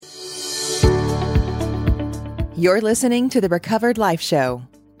You're listening to the Recovered Life Show,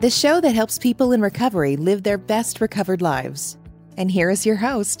 the show that helps people in recovery live their best recovered lives. And here is your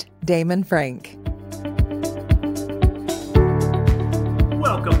host, Damon Frank.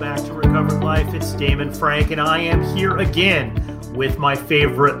 Welcome back to Recovered Life. It's Damon Frank, and I am here again with my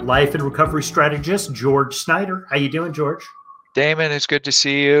favorite life and recovery strategist, George Snyder. How you doing, George? Damon, it's good to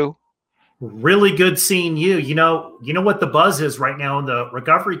see you. Really good seeing you. You know what the buzz is right now in the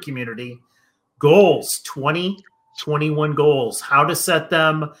recovery community? Goals, 2021 goals, how to set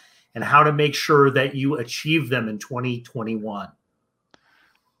them and how to make sure that you achieve them in 2021.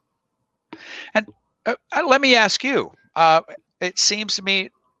 And let me ask you, it seems to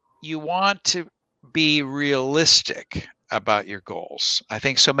me you want to be realistic about your goals. I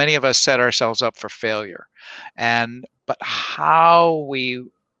think so many of us set ourselves up for failure. But what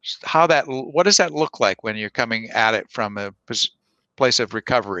does that look like when you're coming at it from a place of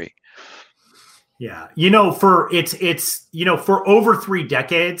recovery? Yeah. For over 3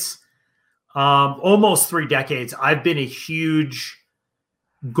 decades, almost 3 decades, I've been a huge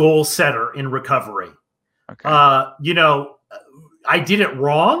goal setter in recovery. Okay. I did it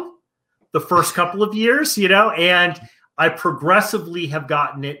wrong the first couple of years, and I progressively have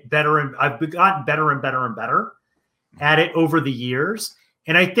gotten it better, and I've gotten better and better and better at it over the years.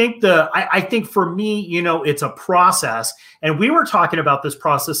 And I think I think for me, it's a process. And we were talking about this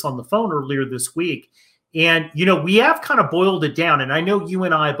process on the phone earlier this week. And, we have kind of boiled it down. And I know you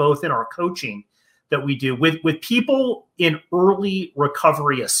and I both in our coaching that we do with people in early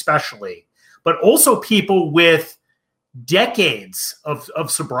recovery, especially, but also people with decades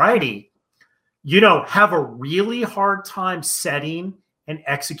of sobriety, have a really hard time setting and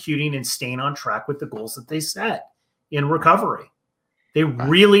executing and staying on track with the goals that they set in recovery. They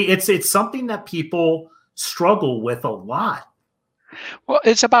really, it's something that people struggle with a lot. Well,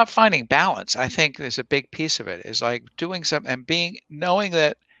 it's about finding balance. I think there's a big piece of it is like doing something and knowing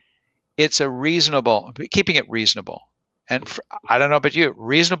that it's keeping it reasonable. And I don't know about you,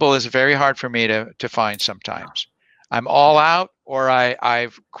 reasonable is very hard for me to find sometimes. I'm all out or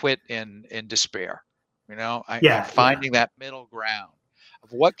I've quit in despair. I'm finding that middle ground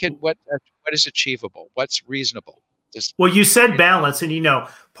of what is achievable, what's reasonable. Well, you said balance, and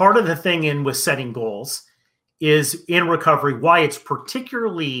part of the thing with setting goals is in recovery, why it's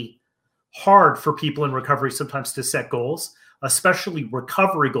particularly hard for people in recovery sometimes to set goals, especially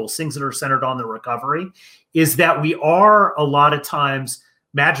recovery goals, things that are centered on the recovery, is that we are a lot of times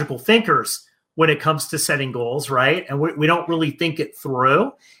magical thinkers when it comes to setting goals, right? And we don't really think it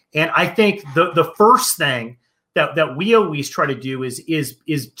through. And I think the first thing that we always try to do is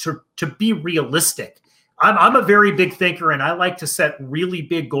to be realistic. I'm a very big thinker, and I like to set really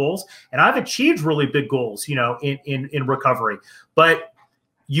big goals, and I've achieved really big goals, in recovery. But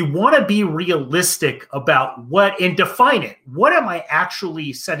you want to be realistic about and define it. What am I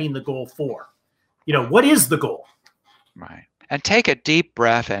actually setting the goal for? What is the goal? Right. And take a deep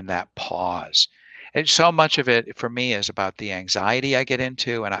breath and that pause. And so much of it for me is about the anxiety I get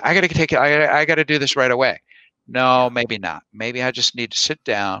into, and I got to do this right away. No, maybe not. Maybe I just need to sit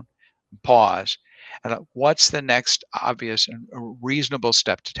down, and pause. And what's the next obvious and reasonable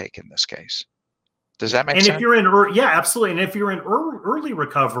step to take in this case? Does that make sense? And if you're absolutely. And if you're in early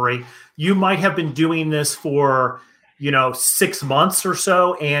recovery, you might have been doing this for, 6 months or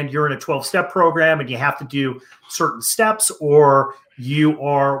so, and you're in a 12-step program and you have to do certain steps, or you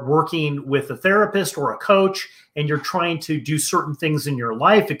are working with a therapist or a coach and you're trying to do certain things in your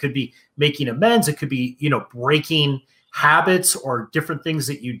life. It could be making amends. It could be, breaking habits or different things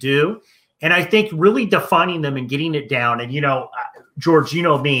that you do. And I think really defining them and getting it down. And, George,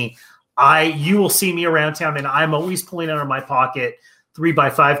 me, you will see me around town and I'm always pulling out of my pocket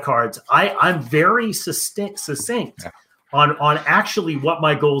 3x5 cards. I'm very succinct on actually what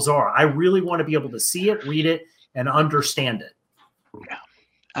my goals are. I really want to be able to see it, read it, and understand it. Yeah.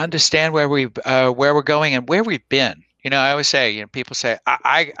 Understand where we're going and where we've been. I always say, people say,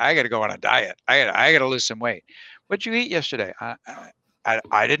 I got to go on a diet. I got to lose some weight. What'd you eat yesterday?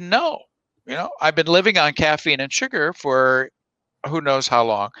 I didn't know. I've been living on caffeine and sugar for who knows how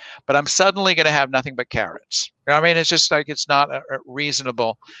long, but I'm suddenly going to have nothing but carrots. It's just like, it's not a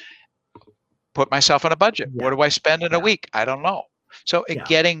reasonable, put myself on a budget. Yeah. What do I spend in a week? I don't know. So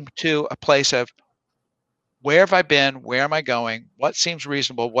getting to a place of where have I been? Where am I going? What seems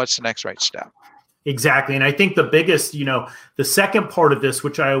reasonable? What's the next right step? Exactly. And I think the biggest, the second part of this,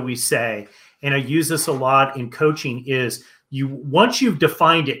 which I always say, and I use this a lot in coaching, is once you've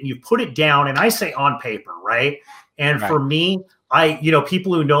defined it and you've put it down, and I say on paper, right? And for me,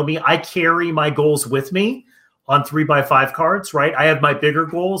 people who know me, I carry my goals with me on 3x5 cards, right? I have my bigger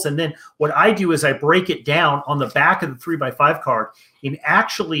goals. And then what I do is I break it down on the back of the 3x5 card in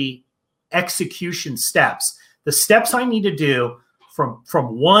actually execution steps. The steps I need to do from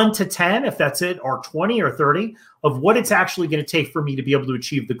 1 to 10, if that's it, or 20 or 30 of what it's actually going to take for me to be able to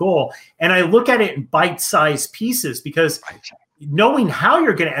achieve the goal. And I look at it in bite-sized pieces, because knowing how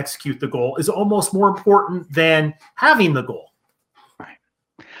you're going to execute the goal is almost more important than having the goal.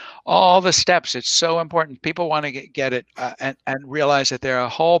 All the steps, it's so important. People want to get it and realize that there are a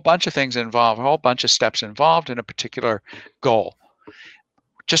whole bunch of things involved, a whole bunch of steps involved in a particular goal.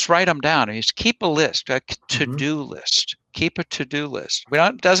 Just write them down and just keep a list, a to-do list. Keep a to-do list.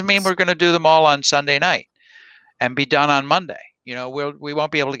 Doesn't mean we're going to do them all on Sunday night and be done on Monday. You know, we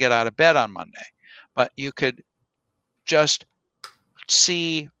won't be able to get out of bed on Monday, but you could just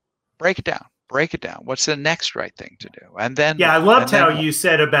break it down. What's the next right thing to do? And then, yeah, I loved how you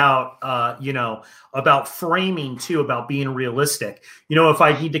said about, about framing too, about being realistic. You know, if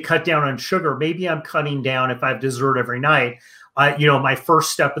I need to cut down on sugar, maybe I'm cutting down if I have dessert every night. My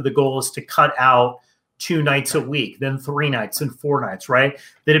first step of the goal is to cut out 2 nights a week, then 3 nights and 4 nights, right?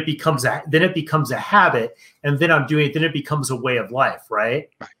 Then it becomes a habit, and then I'm doing it. Then it becomes a way of life, right?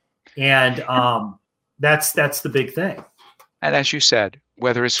 And that's the big thing. And as you said,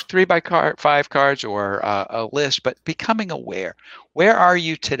 whether it's 3x5 cards or a list, but becoming aware. Where are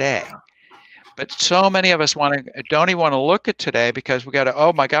you today? But so many of us don't even want to look at today, because we got to,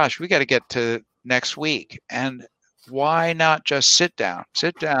 oh my gosh, we got to get to next week. And why not just sit down,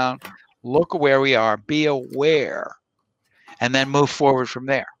 look where we are, be aware, and then move forward from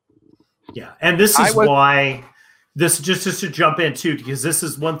there. Yeah. And this is why this, just to jump in too, because this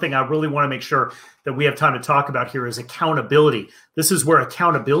is one thing I really want to make sure that we have time to talk about here, is accountability. This is where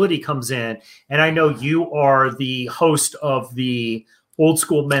accountability comes in. And I know you are the host of the Old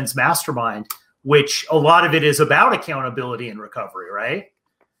School Men's Mastermind, which a lot of it is about accountability and recovery, right?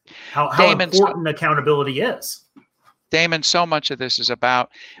 How important accountability is. Damon, so much of this is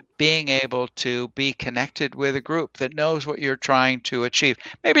about being able to be connected with a group that knows what you're trying to achieve.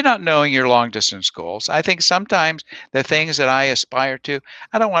 Maybe not knowing your long distance goals. I think sometimes the things that I aspire to,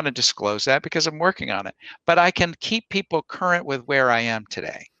 I don't want to disclose that because I'm working on it, but I can keep people current with where I am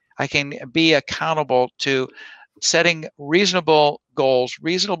today. I can be accountable to setting reasonable goals,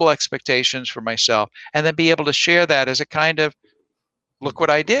 reasonable expectations for myself, and then be able to share that as a kind of, look what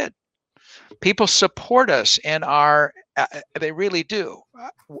I did. People support us in our, they really do.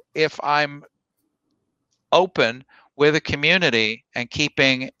 If I'm open with a community and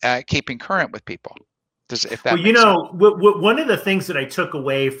keeping current with people. One of the things that I took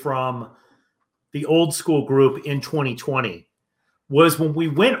away from the Old School group in 2020 was when we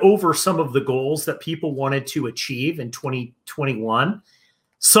went over some of the goals that people wanted to achieve in 2021,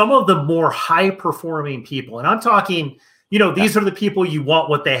 some of the more high performing people, and I'm talking, these are the people you want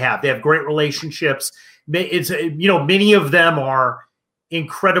what they have. They have great relationships. Many of them are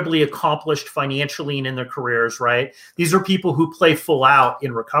incredibly accomplished financially and in their careers, right? These are people who play full out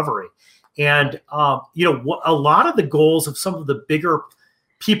in recovery. And, a lot of the goals of some of the bigger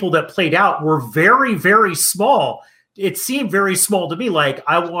people that played out were very, very small. It seemed very small to me. Like,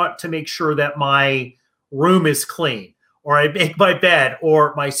 I want to make sure that my room is clean, or I make my bed,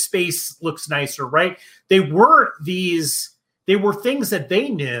 or my space looks nicer, right? They were things that they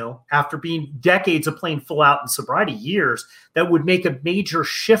knew after being decades of playing full out in sobriety, years, that would make a major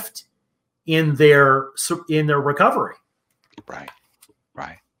shift in their recovery. Right.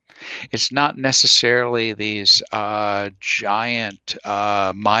 It's not necessarily these giant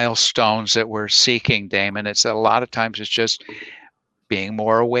milestones that we're seeking, Damon. It's a lot of times it's just being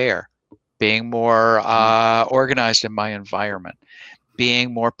more aware, being more organized in my environment,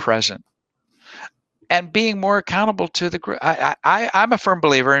 being more present, and being more accountable to the group. I'm a firm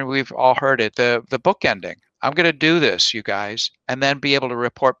believer, and we've all heard it, the book ending. I'm going to do this, you guys, and then be able to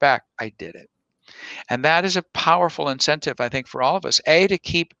report back, I did it. And that is a powerful incentive, I think, for all of us, to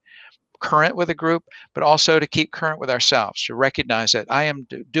keep current with a group, but also to keep current with ourselves, to recognize that I am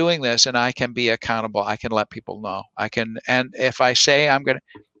doing this and I can be accountable. I can let people know. And if I say I'm going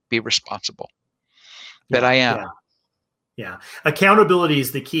to be responsible, that I am. Yeah. Accountability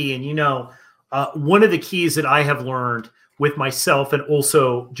is the key. And, one of the keys that I have learned with myself and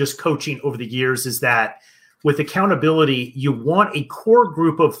also just coaching over the years is that with accountability, you want a core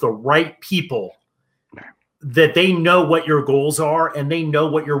group of the right people that they know what your goals are and they know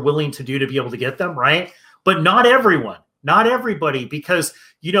what you're willing to do to be able to get them, right? But not everyone, not everybody, because,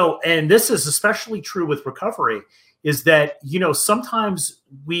 and this is especially true with recovery, is that, sometimes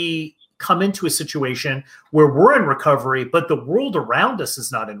we come into a situation where we're in recovery, but the world around us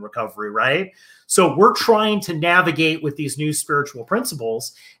is not in recovery, right? So we're trying to navigate with these new spiritual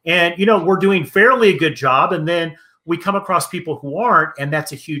principles, and, we're doing fairly a good job. And then we come across people who aren't, and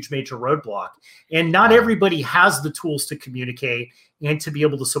that's a huge major roadblock. And not everybody has the tools to communicate and to be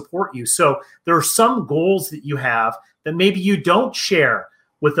able to support you. So there are some goals that you have that maybe you don't share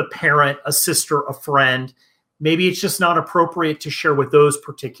with a parent, a sister, a friend. Maybe it's just not appropriate to share with those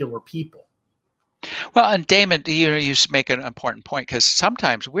particular people. Well, and Damon, you make an important point, because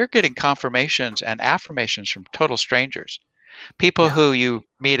sometimes we're getting confirmations and affirmations from total strangers. People who you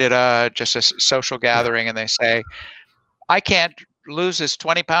meet at just a social gathering, and they say, I can't lose this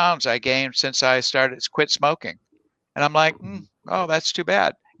 20 pounds I gained since I quit smoking. And I'm like, oh, that's too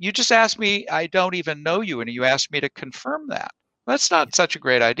bad. You just asked me, I don't even know you, and you asked me to confirm that. That's not such a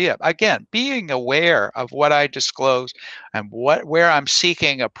great idea. Again, being aware of what I disclose and where I'm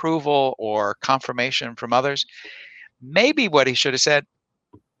seeking approval or confirmation from others. Maybe what he should have said,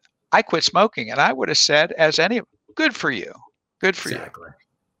 I quit smoking. And I would have said, good for you. Good for you.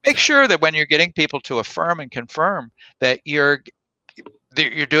 Make sure that when you're getting people to affirm and confirm that you're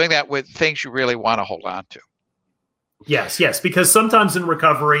doing that with things you really want to hold on to. Yes, because sometimes in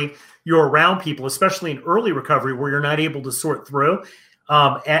recovery, you're around people, especially in early recovery, where you're not able to sort through.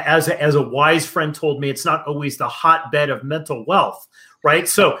 As a wise friend told me, it's not always the hotbed of mental wealth, right?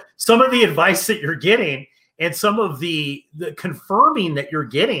 So some of the advice that you're getting and some of the confirming that you're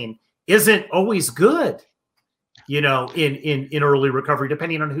getting isn't always good, in early recovery,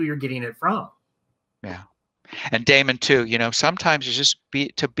 depending on who you're getting it from. Yeah. And Damon too, sometimes it's just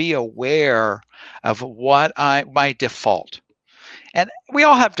to be aware of what my default. And we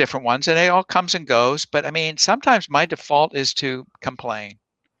all have different ones, and it all comes and goes. But I mean, sometimes my default is to complain.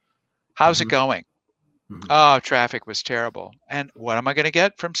 How's it going? Oh, traffic was terrible. And what am I going to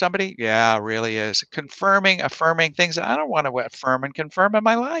get from somebody? Yeah, it really is. Affirming things I don't want to affirm and confirm in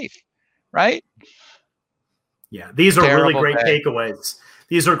my life, right? Yeah, these are really great takeaways.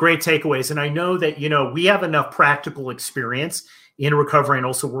 These are great takeaways. And I know that, we have enough practical experience in recovery and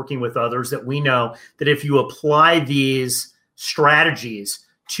also working with others that we know that if you apply these strategies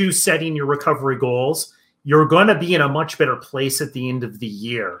to setting your recovery goals, you're going to be in a much better place at the end of the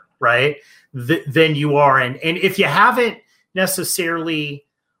year, right? Than you are. And if you haven't necessarily,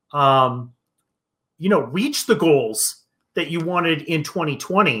 reached the goals that you wanted in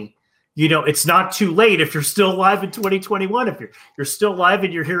 2020, it's not too late. If you're still alive in 2021, if you're still alive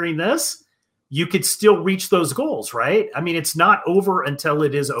and you're hearing this, you could still reach those goals, right? I mean, it's not over until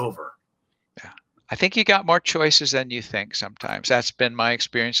it is over. Yeah. I think you got more choices than you think sometimes. That's been my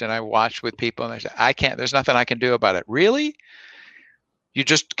experience. And I watch with people and they say, there's nothing I can do about it. Really? You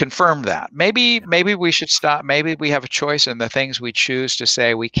just confirmed that. Maybe we should stop. Maybe we have a choice in the things we choose to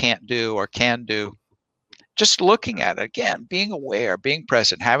say we can't do or can do. Just looking at it again, being aware, being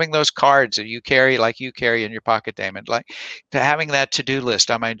present, having those cards that you carry in your pocket, Damon, like having that to-do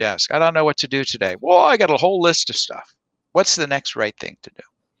list on my desk. I don't know what to do today. Well, I got a whole list of stuff. What's the next right thing to do?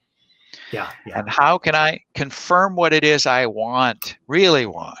 Yeah. And how can I confirm what it is I really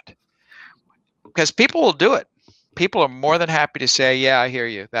want? Because people will do it. People are more than happy to say, yeah, I hear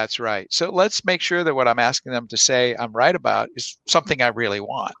you. That's right. So let's make sure that what I'm asking them to say I'm right about is something I really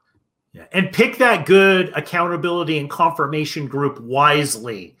want. Yeah. And pick that good accountability and confirmation group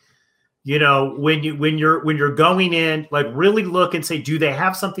wisely. When you're going in, like really look and say, do they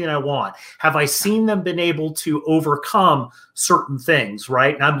have something I want? Have I seen them been able to overcome certain things,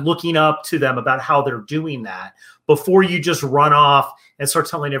 right? And I'm looking up to them about how they're doing that before you just run off and start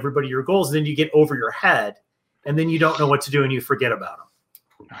telling everybody your goals. And then you get over your head and then you don't know what to do and you forget about them.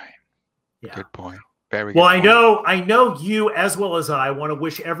 Right. Yeah. Good point. Very well, good I know you as well as I want to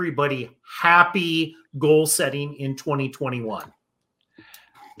wish everybody happy goal setting in 2021.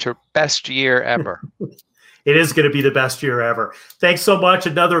 Best year ever. It is going to be the best year ever. Thanks so much.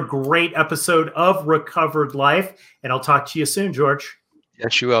 Another great episode of Recovered Life. And I'll talk to you soon, George.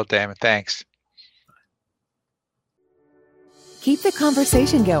 Yes, you will, Damon. Thanks. Keep the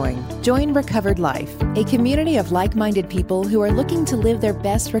conversation going. Join Recovered Life, a community of like-minded people who are looking to live their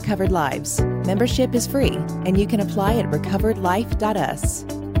best recovered lives. Membership is free, and you can apply at recoveredlife.us.